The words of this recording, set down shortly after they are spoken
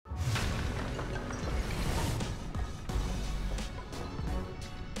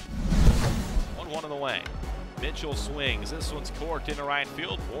the way. Mitchell swings. This one's corked into right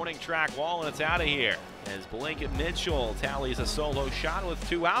field. Warning track wall, and it's out of here. As Blanket Mitchell tallies a solo shot with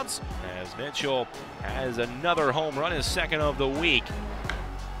 2 outs. As Mitchell has another home run, his second of the week.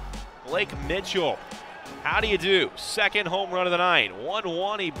 Blake Mitchell, how do you do? Second home run of the night.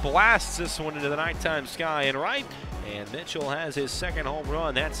 1-1. He blasts this one into the nighttime sky and right. And Mitchell has his second home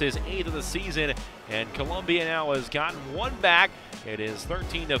run. That's his 8th of the season. And Columbia now has gotten 1 back. It is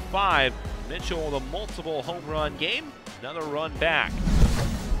 13-5. Mitchell with a multiple home run game. Another run back.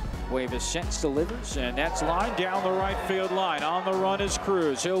 Wave is sent, delivers, and that's line down the right field line. On the run is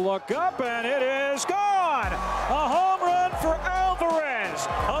Cruz. He'll look up, and it is gone. A home run for Alvarez.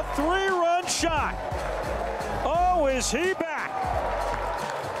 A 3-run shot. Oh, is he back?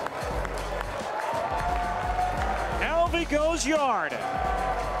 Alvy goes yard.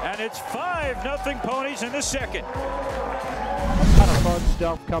 And it's 5-0 Ponies in the second. A lot of fun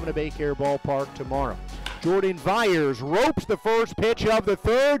stuff coming to Baycare Ballpark tomorrow. Jordan Vyers ropes the first pitch of the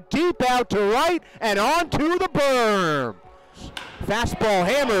third, deep out to right and onto the berm. Fastball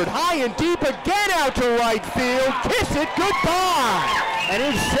hammered high and deep again out to right field. Kiss it goodbye. And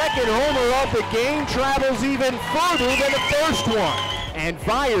his second homer of the game travels even further than the first one. And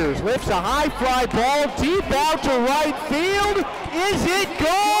Vyers lifts a high fly ball deep out to right field. Is it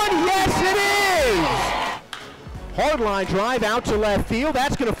gone? Yes, it is. Hard line drive out to left field.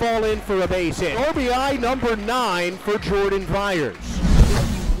 That's going to fall in for a base hit. RBI number 9 for Jordan Vyers.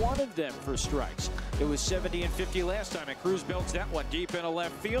 He wanted them for strikes. It was 70 and 50 last time, and Cruz belts that one deep into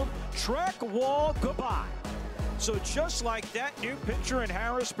left field. Track wall, goodbye. So just like that, new pitcher in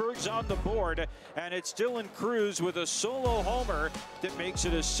Harrisburg's on the board, and it's Dylan Cruz with a solo homer that makes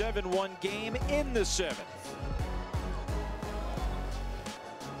it a 7-1 game in the 7th.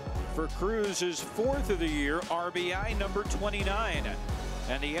 For Cruz, his 4th of the year, RBI number 29.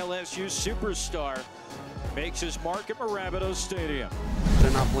 And the LSU superstar makes his mark at Mirabito Stadium.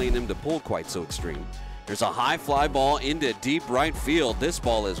 They're not playing him to pull quite so extreme. There's a high fly ball into deep right field. This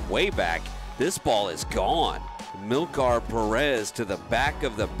ball is way back. This ball is gone. Milcar Perez to the back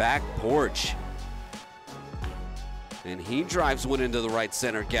of the back porch. And he drives one into the right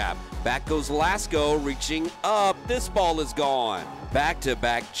center gap. Back goes Lasco, reaching up. This ball is gone.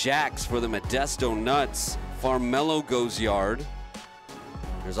 Back-to-back jacks for the Modesto Nuts. Farmelo goes yard.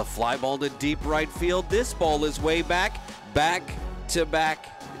 There's a fly ball to deep right field. This ball is way back. Back-to-back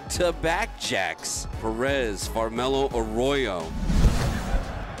jacks. Perez, Farmelo, Arroyo.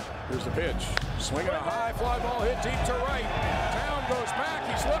 Here's the pitch. Swinging a high fly ball hit deep to right. Down goes back.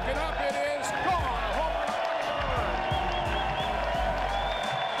 He's looking up. It is gone. A home run.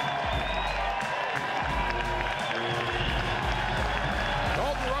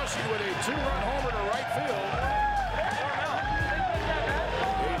 Dalton Rushing with a 2-run homer to right field.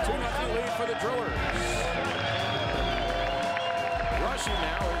 A 2-0 lead for the Drillers. Rushing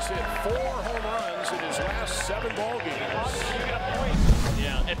now has hit 4 home runs in his last 7 ball games.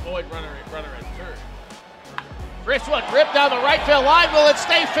 Yeah, and Boyd runner at third. This one ripped down the right field line. Will it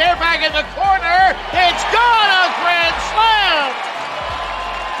stay fair back in the corner? It's gone! A grand slam!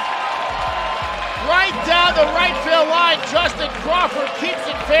 Right down the right field line. Justin Crawford keeps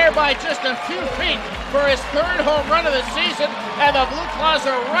it fair by just a few feet for his 3rd home run of the season, and the Blue Claws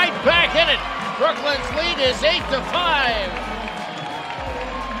are right back in it. Brooklyn's lead is 8-5.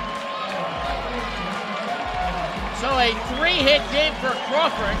 So a 3-hit game for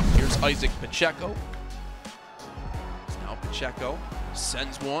Crawford. Here's Isaac Pacheco. Now Pacheco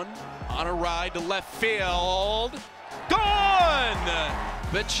sends one on a ride to left field. Gone!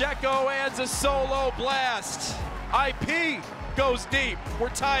 Pacheco adds a solo blast. IP goes deep. We're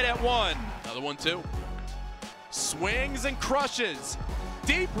tied at 1. Another one, too. Swings and crushes.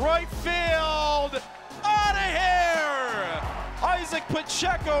 Deep right field. Out of here! Isaac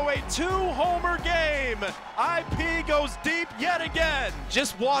Pacheco, a 2-homer game. IP goes deep yet again.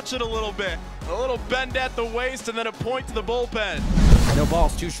 Just watch it a little bit. A little bend at the waist and then a point to the bullpen. No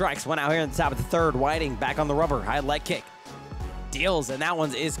balls, 2 strikes. One out here in the top of the 3rd. Whiting back on the rubber. High leg kick. Deals, and that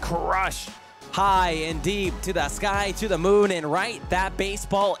one is crushed. High and deep to the sky, to the moon, and right. That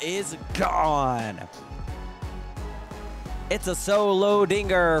baseball is gone. It's a solo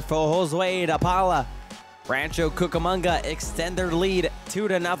dinger for Josue Dapala. Rancho Cucamonga extend their lead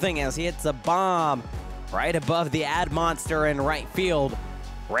 2-0 as he hits a bomb right above the ad monster in right field.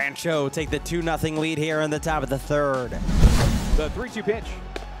 Rancho take the 2-0 lead here in the top of the 3rd. The 3-2 pitch.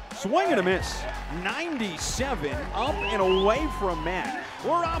 Swing and a miss. 97 up and away from Matt.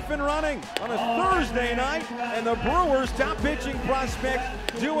 We're off and running on a Thursday night, and the Brewers' top pitching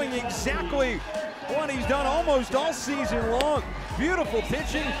prospect doing exactly what he's done almost all season long. Beautiful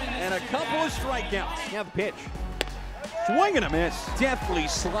pitching and a couple of strikeouts. Now the pitch. Swing and a miss. Deftly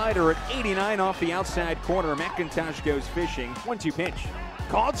slider at 89 off the outside corner. McIntosh goes fishing. 1-2 pitch.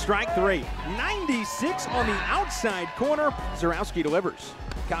 Called strike 3. 96 on the outside corner. Zarowski delivers.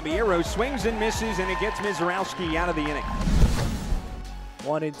 Caballero swings and misses, and it gets Mizarowski out of the inning.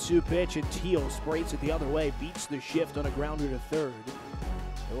 1-2 pitch, and Teal sprays it the other way, beats the shift on a grounder to third.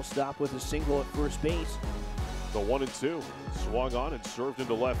 He'll stop with a single at first base. The 1-2 swung on and served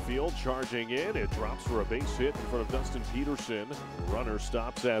into left field, charging in. It drops for a base hit in front of Dustin Peterson. Runner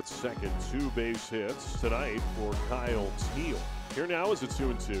stops at second. 2 base hits tonight for Kyle Teal. Here now is a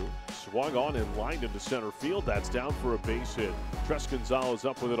 2-2. Swung on and lined into center field. That's down for a base hit. Tres Gonzalez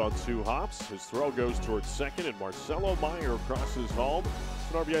up with it on 2 hops. His throw goes towards second, and Marcelo Meyer crosses home.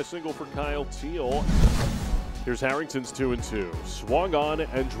 It's an RBI single for Kyle Teal. Here's Harrington's 2-2. Swung on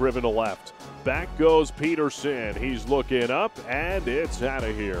and driven to left. Back goes Peterson. He's looking up, and it's out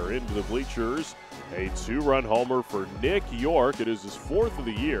of here into the bleachers. A 2-run homer for Nick York. It is his 4th of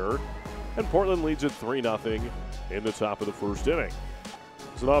the year, and Portland leads it 3-0 in the top of the first inning.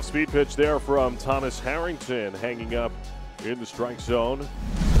 It's an off-speed pitch there from Thomas Harrington, hanging up in the strike zone.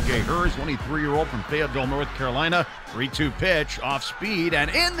 DJ Herz, 23-year-old from Fayetteville, North Carolina. 3-2 pitch, off speed,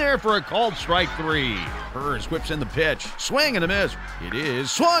 and in there for a called strike 3. Herz whips in the pitch, swing and a miss. It is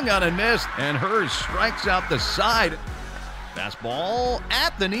swung on and missed, and Herz strikes out the side. Fastball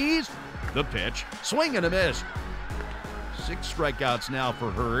at the knees. The pitch, swing and a miss. 6 strikeouts now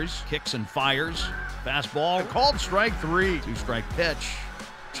for Herz. Kicks and fires. Fastball, called strike 3. 2-strike pitch.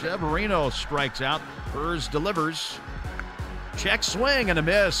 Severino strikes out. Herz delivers. Check swing and a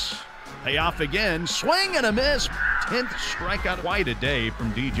miss. Payoff again. Swing and a miss. 10th strikeout quite a day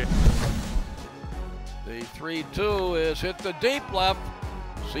from DJ. The 3-2 is hit the deep left.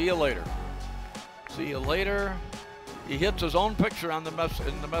 See you later. See you later. He hits his own picture on the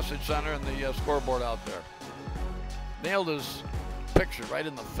in the message center and the scoreboard out there. Nailed his picture right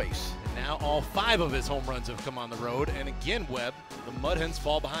in the face. And now all 5 of his home runs have come on the road. And again, Webb, the Mud Hens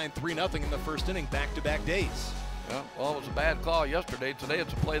fall behind 3-0 in the first inning, back-to-back days. Yeah, well, it was a bad call yesterday. Today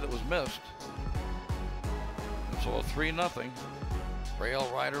it's a play that was missed. And so a 3-0 Rail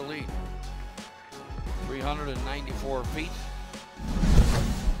Rider lead. 394 feet.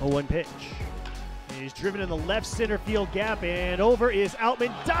 0-1 pitch. He's driven in the left center field gap, and over is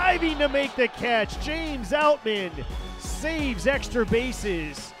Outman, diving to make the catch. James Outman saves extra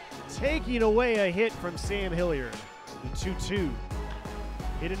bases, taking away a hit from Sam Hilliard. The 2-2.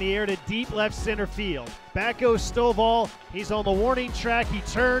 Hit in the air to deep left center field. Back goes Stovall. He's on the warning track. He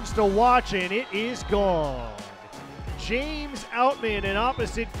turns to watch, and it is gone. James Outman, an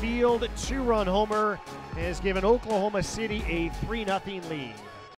opposite field 2-run homer, has given Oklahoma City a 3-0 lead.